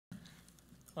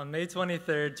On May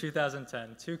 23rd,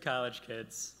 2010, two college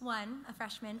kids, One, a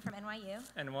freshman from NYU,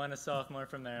 and one, a sophomore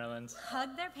from Maryland,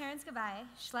 hugged their parents goodbye,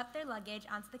 schlepped their luggage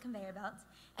onto the conveyor belt,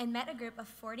 and met a group of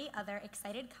 40 other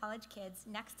excited college kids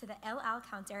next to the El Al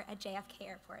counter at JFK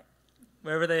Airport.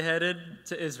 Where were they headed?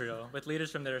 To Israel, with leaders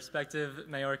from their respective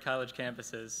MEOR college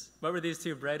campuses. What were these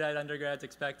two bright-eyed undergrads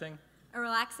expecting? A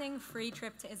relaxing, free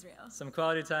trip to Israel. Some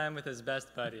quality time with his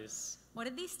best buddies. What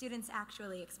did these students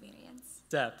actually experience?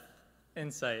 Depth,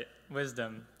 insight,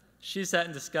 wisdom. She sat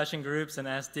in discussion groups and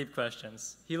asked deep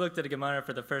questions. He looked at a Gemara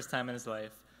for the first time in his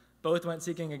life. Both went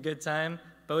seeking a good time.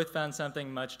 Both found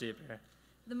something much deeper.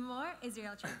 The MEOR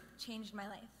Israel trip changed my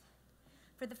life.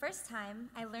 For the first time,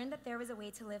 I learned that there was a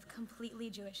way to live completely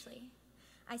Jewishly.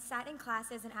 I sat in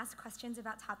classes and asked questions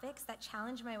about topics that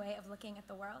challenged my way of looking at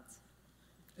the world.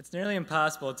 It's nearly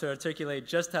impossible to articulate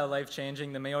just how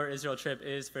life-changing the MEOR Israel trip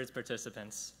is for its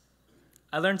participants.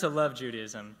 I learned to love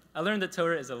Judaism. I learned that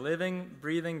Torah is a living,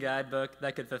 breathing guidebook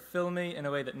that could fulfill me in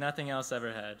a way that nothing else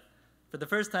ever had. For the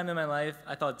first time in my life,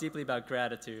 I thought deeply about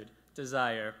gratitude,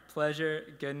 desire,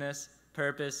 pleasure, goodness,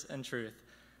 purpose, and truth.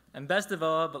 And best of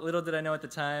all, but little did I know at the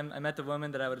time, I met the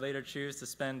woman that I would later choose to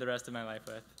spend the rest of my life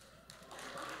with.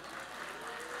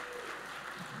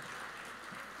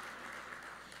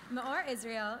 MEOR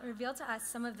Israel revealed to us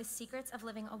some of the secrets of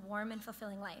living a warm and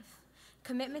fulfilling life.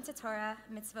 Commitment to Torah,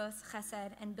 mitzvot,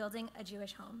 chesed, and building a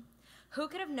Jewish home. Who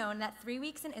could have known that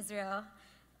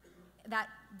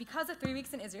because of 3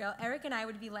 weeks in Israel, Eric and I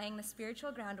would be laying the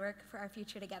spiritual groundwork for our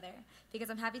future together. Because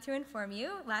I'm happy to inform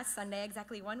you, last Sunday,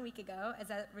 exactly 1 week ago,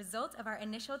 as a result of our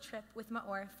initial trip with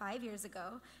MEOR 5 years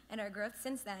ago, and our growth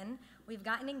since then, we've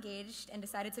gotten engaged and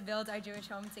decided to build our Jewish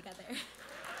home together.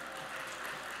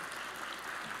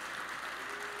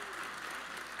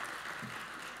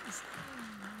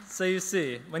 So you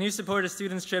see, when you support a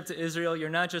student's trip to Israel, you're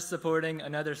not just supporting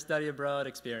another study abroad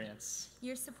experience.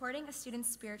 You're supporting a student's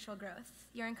spiritual growth.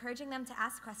 You're encouraging them to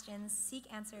ask questions, seek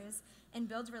answers, and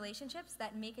build relationships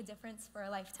that make a difference for a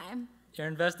lifetime. You're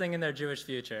investing in their Jewish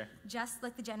future. Just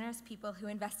like the generous people who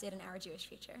invested in our Jewish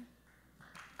future.